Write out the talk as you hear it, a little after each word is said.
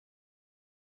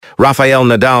Rafael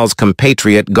Nadal's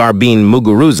compatriot Garbine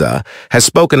Muguruza has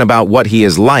spoken about what he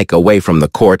is like away from the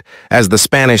court as the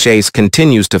Spanish ace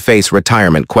continues to face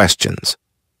retirement questions.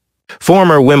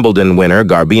 Former Wimbledon winner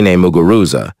Garbine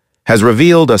Muguruza has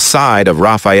revealed a side of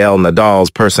Rafael Nadal's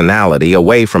personality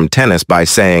away from tennis by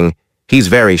saying he's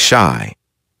very shy.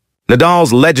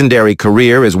 Nadal's legendary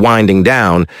career is winding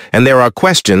down, and there are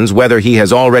questions whether he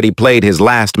has already played his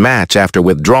last match after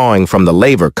withdrawing from the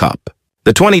Laver Cup.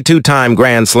 The 22-time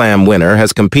Grand Slam winner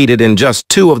has competed in just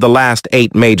 2 of the last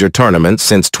 8 major tournaments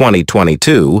since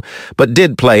 2022, but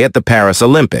did play at the Paris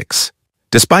Olympics.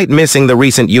 Despite missing the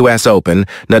recent U.S. Open,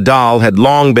 Nadal had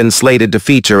long been slated to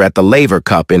feature at the Laver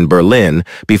Cup in Berlin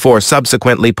before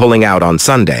subsequently pulling out on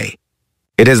Sunday.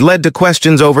 It has led to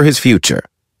questions over his future,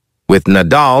 with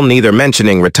Nadal neither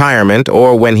mentioning retirement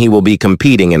or when he will be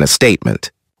competing in a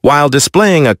statement. While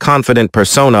displaying a confident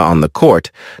persona on the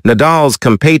court, Nadal's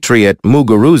compatriot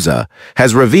Muguruza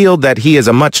has revealed that he is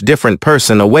a much different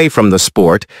person away from the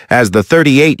sport as the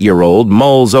 38-year-old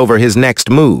mulls over his next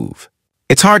move.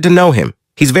 "It's hard to know him.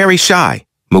 He's very shy,"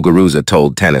 Muguruza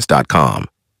told Tennis.com.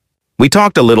 "We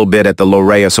talked a little bit at the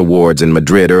Laureus Awards in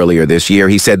Madrid earlier this year.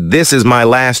 He said, 'This is my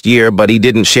last year,' but he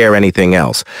didn't share anything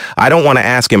else. I don't want to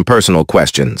ask him personal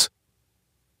questions."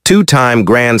 2-time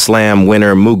Grand Slam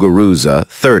winner Muguruza,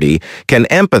 30, can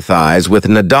empathize with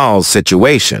Nadal's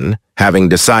situation, having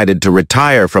decided to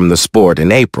retire from the sport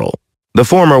in April. The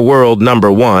former world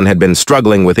 #1 had been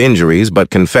struggling with injuries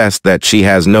but confessed that she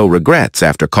has no regrets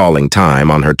after calling time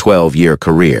on her 12-year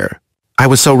career. "I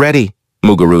was so ready,"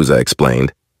 Muguruza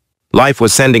explained. "Life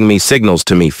was sending me signals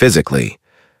to me physically.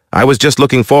 I was just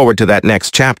looking forward to that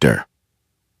next chapter."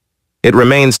 It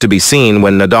remains to be seen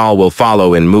when Nadal will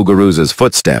follow in Muguruza's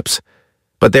footsteps,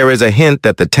 but there is a hint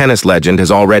that the tennis legend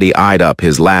has already eyed up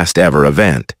his last ever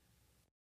event.